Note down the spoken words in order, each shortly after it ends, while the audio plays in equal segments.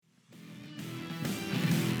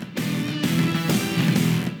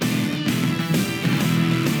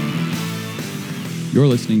You're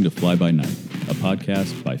listening to Fly By Night, a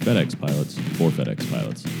podcast by FedEx pilots for FedEx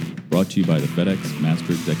pilots, brought to you by the FedEx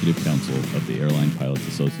Master Executive Council of the Airline Pilots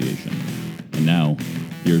Association. And now,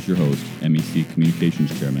 here's your host, MEC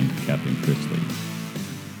Communications Chairman, Captain Chris Lee.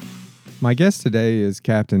 My guest today is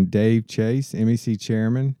Captain Dave Chase, MEC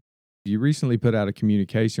Chairman. You recently put out a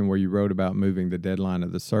communication where you wrote about moving the deadline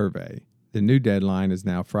of the survey. The new deadline is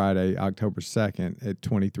now Friday, October 2nd at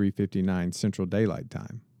 23:59 Central Daylight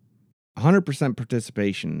Time. 100%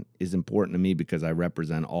 participation is important to me because I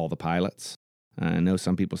represent all the pilots. I know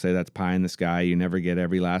some people say that's pie in the sky. You never get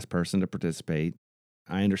every last person to participate.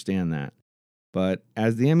 I understand that. But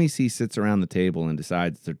as the MEC sits around the table and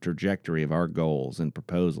decides the trajectory of our goals and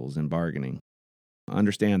proposals and bargaining,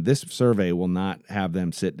 understand this survey will not have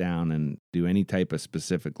them sit down and do any type of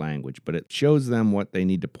specific language, but it shows them what they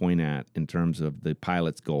need to point at in terms of the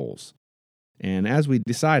pilot's goals. And as we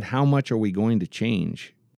decide how much are we going to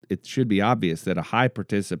change, it should be obvious that a high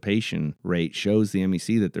participation rate shows the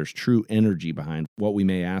MEC that there's true energy behind what we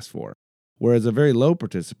may ask for. Whereas a very low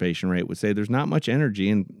participation rate would say there's not much energy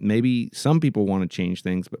and maybe some people want to change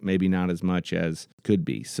things, but maybe not as much as could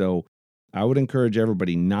be. So I would encourage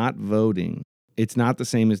everybody not voting. It's not the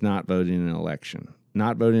same as not voting in an election.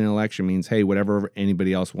 Not voting in an election means, hey, whatever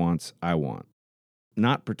anybody else wants, I want.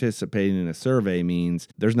 Not participating in a survey means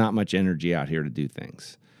there's not much energy out here to do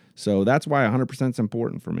things. So that's why 100% is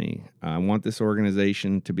important for me. I want this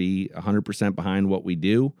organization to be 100% behind what we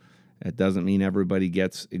do. It doesn't mean everybody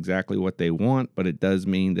gets exactly what they want, but it does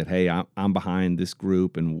mean that, hey, I'm behind this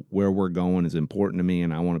group and where we're going is important to me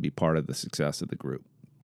and I want to be part of the success of the group.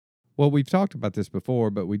 Well, we've talked about this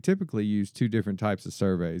before, but we typically use two different types of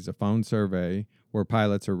surveys: a phone survey where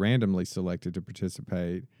pilots are randomly selected to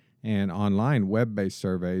participate, and online web-based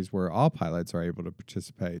surveys where all pilots are able to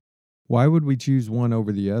participate. Why would we choose one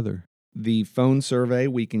over the other? The phone survey,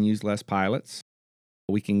 we can use less pilots.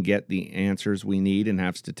 We can get the answers we need and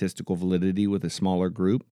have statistical validity with a smaller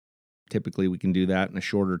group. Typically, we can do that in a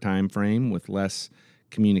shorter time frame with less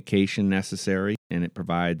communication necessary, and it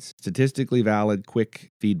provides statistically valid, quick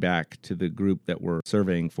feedback to the group that we're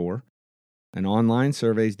surveying for. An online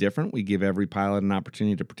survey is different. We give every pilot an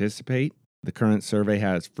opportunity to participate. The current survey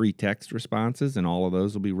has free text responses, and all of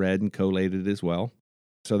those will be read and collated as well.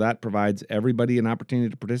 So that provides everybody an opportunity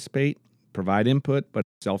to participate, provide input, but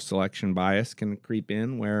self-selection bias can creep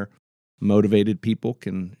in where motivated people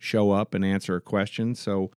can show up and answer a question.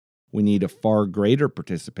 So we need a far greater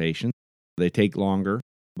participation. They take longer,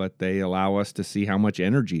 but they allow us to see how much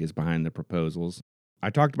energy is behind the proposals.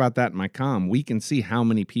 I talked about that in my comm. We can see how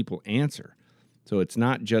many people answer. So it's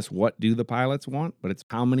not just what do the pilots want, but it's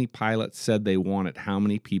how many pilots said they want it, how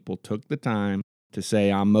many people took the time to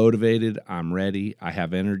say, I'm motivated, I'm ready, I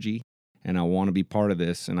have energy, and I want to be part of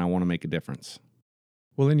this, and I want to make a difference.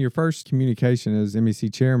 Well, in your first communication as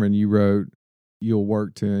MEC Chairman, you wrote, you'll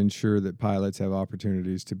work to ensure that pilots have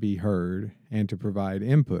opportunities to be heard and to provide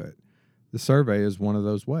input. The survey is one of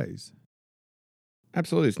those ways.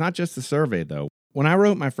 Absolutely. It's not just the survey, though. When I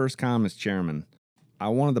wrote my first comm as chairman, I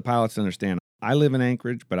wanted the pilots to understand, I live in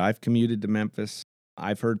Anchorage, but I've commuted to Memphis.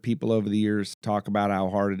 I've heard people over the years talk about how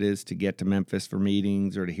hard it is to get to Memphis for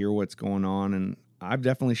meetings or to hear what's going on, and I've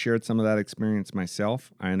definitely shared some of that experience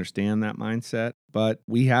myself. I understand that mindset, but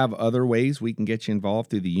we have other ways we can get you involved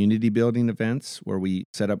through the Unity Building events where we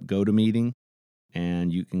set up GoToMeeting,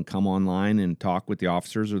 and you can come online and talk with the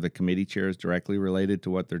officers or the committee chairs directly related to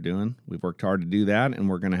what they're doing. We've worked hard to do that, and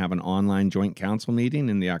we're going to have an online joint council meeting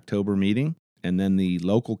in the October meeting, and then the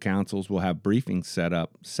local councils will have briefings set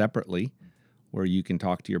up separately where you can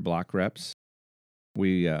talk to your block reps.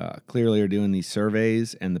 We clearly are doing these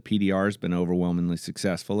surveys, and the PDR has been overwhelmingly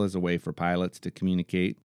successful as a way for pilots to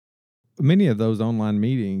communicate. Many of those online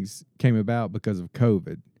meetings came about because of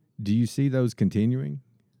COVID. Do you see those continuing?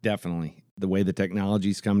 Definitely. The way the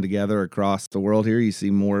technologies come together across the world here, you see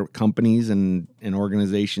more companies and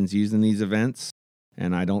organizations using these events,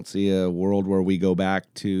 and I don't see a world where we go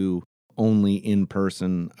back to only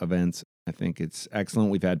in-person events. I think it's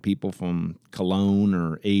excellent. We've had people from Cologne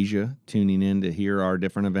or Asia tuning in to hear our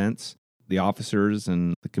different events. The officers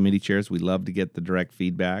and the committee chairs, we love to get the direct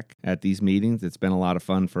feedback at these meetings. It's been a lot of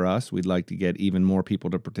fun for us. We'd like to get even more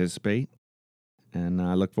people to participate. And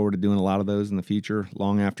I look forward to doing a lot of those in the future,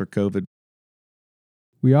 long after COVID.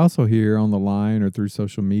 We also hear on the line or through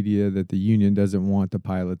social media that the union doesn't want the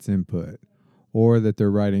pilots' input, or that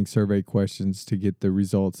they're writing survey questions to get the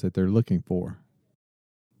results that they're looking for.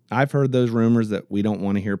 I've heard those rumors that we don't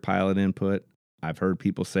want to hear pilot input. I've heard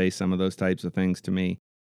people say some of those types of things to me.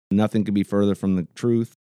 Nothing could be further from the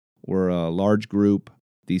truth. We're a large group.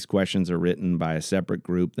 These questions are written by a separate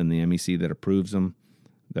group than the MEC that approves them.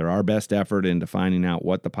 They're our best effort into finding out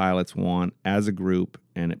what the pilots want as a group,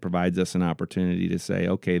 and it provides us an opportunity to say,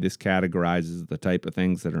 okay, this categorizes the type of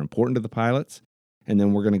things that are important to the pilots, and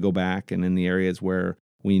then we're going to go back, and in the areas where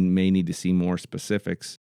we may need to see more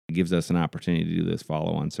specifics, it gives us an opportunity to do this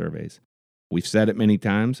follow-on surveys. We've said it many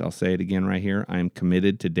times. I'll say it again right here. I am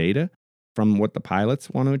committed to data from what the pilots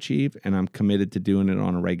want to achieve, and I'm committed to doing it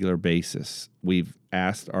on a regular basis. We've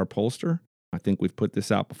asked our pollster. I think we've put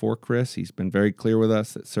this out before, Chris. He's been very clear with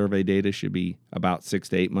us that survey data should be about 6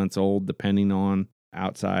 to 8 months old, depending on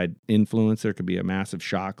outside influence. There could be a massive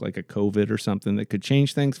shock like a COVID or something that could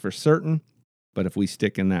change things for certain. But if we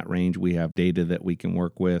stick in that range, we have data that we can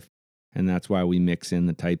work with. And that's why we mix in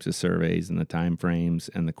the types of surveys and the time frames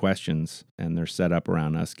and the questions. And they're set up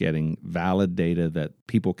around us getting valid data that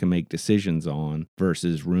people can make decisions on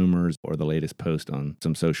versus rumors or the latest post on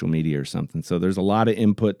some social media or something. So there's a lot of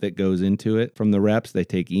input that goes into it from the reps. They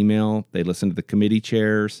take email, they listen to the committee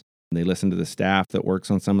chairs, they listen to the staff that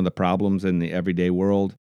works on some of the problems in the everyday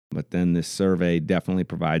world. But then this survey definitely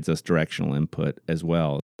provides us directional input as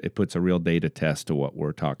well. It puts a real data test to what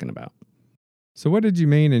we're talking about. So what did you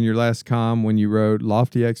mean in your last comm when you wrote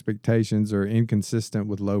lofty expectations are inconsistent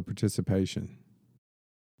with low participation?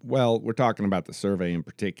 Well, we're talking about the survey in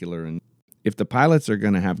particular. And if the pilots are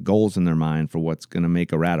going to have goals in their mind for what's going to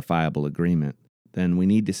make a ratifiable agreement, then we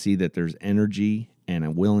need to see that there's energy and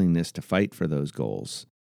a willingness to fight for those goals.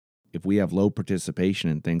 If we have low participation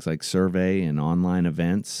in things like survey and online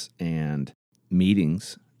events and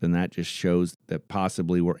meetings, then that just shows that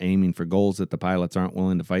possibly we're aiming for goals that the pilots aren't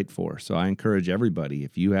willing to fight for. So I encourage everybody,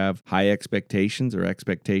 if you have high expectations or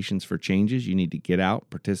expectations for changes, you need to get out,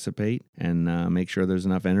 participate, and make sure there's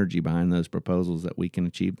enough energy behind those proposals that we can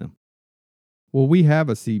achieve them. Well, we have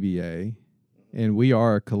a CBA, and we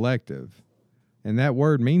are a collective, and that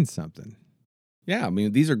word means something. Yeah, I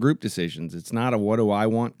mean, these are group decisions. It's not a what do I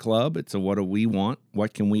want club. It's a what do we want?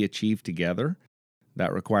 What can we achieve together?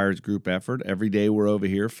 That requires group effort. Every day we're over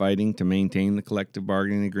here fighting to maintain the collective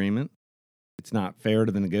bargaining agreement. It's not fair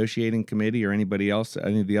to the negotiating committee or anybody else,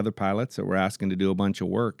 any of the other pilots that we're asking to do a bunch of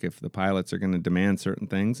work if the pilots are going to demand certain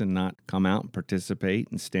things and not come out and participate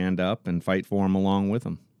and stand up and fight for them along with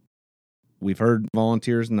them. We've heard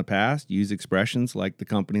volunteers in the past use expressions like the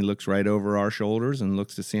company looks right over our shoulders and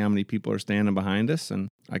looks to see how many people are standing behind us. And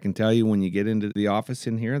I can tell you when you get into the office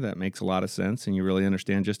in here, that makes a lot of sense and you really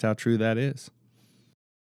understand just how true that is.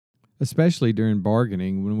 Especially during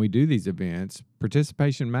bargaining, when we do these events,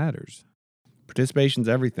 participation matters. Participation's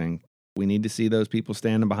everything. We need to see those people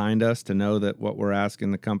standing behind us to know that what we're asking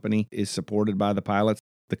the company is supported by the pilots.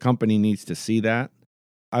 The company needs to see that.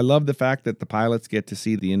 I love the fact that the pilots get to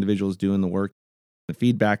see the individuals doing the work. The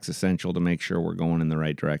feedback's essential to make sure we're going in the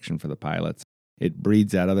right direction for the pilots. It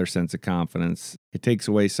breeds that other sense of confidence. It takes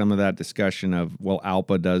away some of that discussion of, well,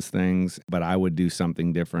 ALPA does things, but I would do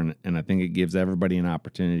something different. And I think it gives everybody an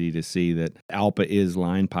opportunity to see that ALPA is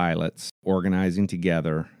line pilots organizing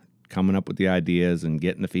together, coming up with the ideas and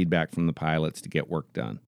getting the feedback from the pilots to get work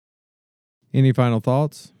done. Any final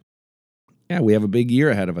thoughts? Yeah, we have a big year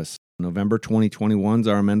ahead of us. November 2021 is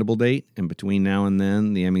our amendable date, and between now and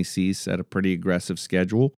then, the MEC's set a pretty aggressive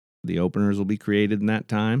schedule. The openers will be created in that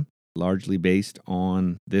time, largely based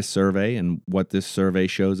on this survey and what this survey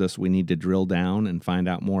shows us we need to drill down and find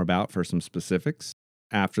out more about for some specifics.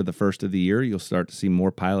 After the first of the year, you'll start to see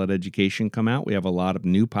more pilot education come out. We have a lot of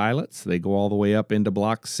new pilots. They go all the way up into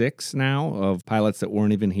Block 6 now of pilots that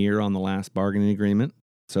weren't even here on the last bargaining agreement.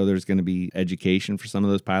 So there's going to be education for some of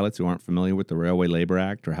those pilots who aren't familiar with the Railway Labor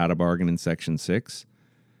Act or how to bargain in Section 6.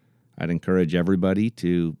 I'd encourage everybody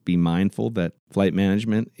to be mindful that flight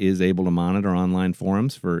management is able to monitor online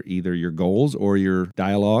forums for either your goals or your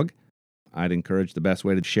dialogue. I'd encourage the best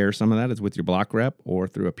way to share some of that is with your block rep or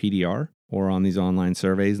through a PDR or on these online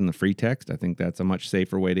surveys in the free text. I think that's a much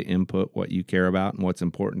safer way to input what you care about and what's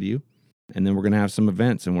important to you. And then we're going to have some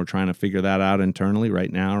events, and we're trying to figure that out internally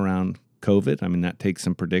right now around COVID. I mean, that takes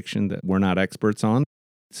some prediction that we're not experts on.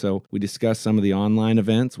 So we discussed some of the online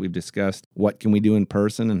events. We've discussed what can we do in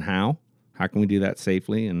person and how. How can we do that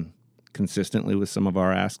safely and consistently with some of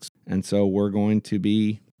our asks. And so we're going to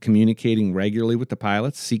be communicating regularly with the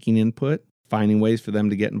pilots, seeking input, finding ways for them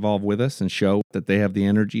to get involved with us and show that they have the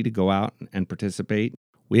energy to go out and participate.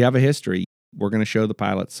 We have a history. We're going to show the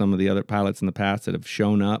pilots, some of the other pilots in the past that have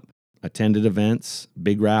shown up, attended events,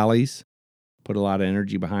 big rallies, put a lot of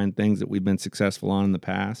energy behind things that we've been successful on in the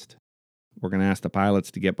past. We're going to ask the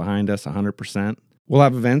pilots to get behind us 100%. We'll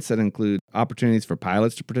have events that include opportunities for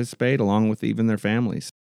pilots to participate along with even their families.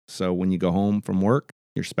 So when you go home from work,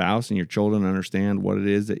 your spouse and your children understand what it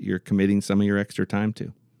is that you're committing some of your extra time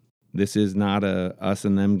to. This is not a us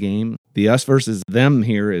and them game. The us versus them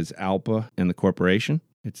here is ALPA and the corporation.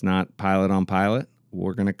 It's not pilot on pilot.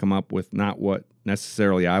 We're going to come up with not what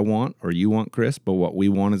necessarily I want or you want, Chris, but what we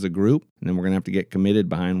want as a group. And then we're going to have to get committed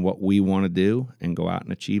behind what we want to do and go out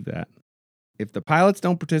and achieve that. If the pilots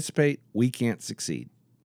don't participate, we can't succeed.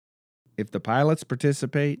 If the pilots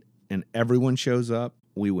participate and everyone shows up,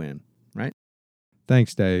 we win, right?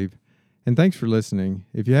 Thanks, Dave. And thanks for listening.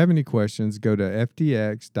 If you have any questions, go to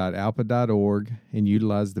ftx.alpa.org and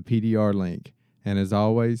utilize the PDR link. And as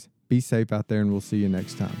always, be safe out there, and we'll see you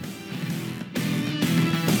next time.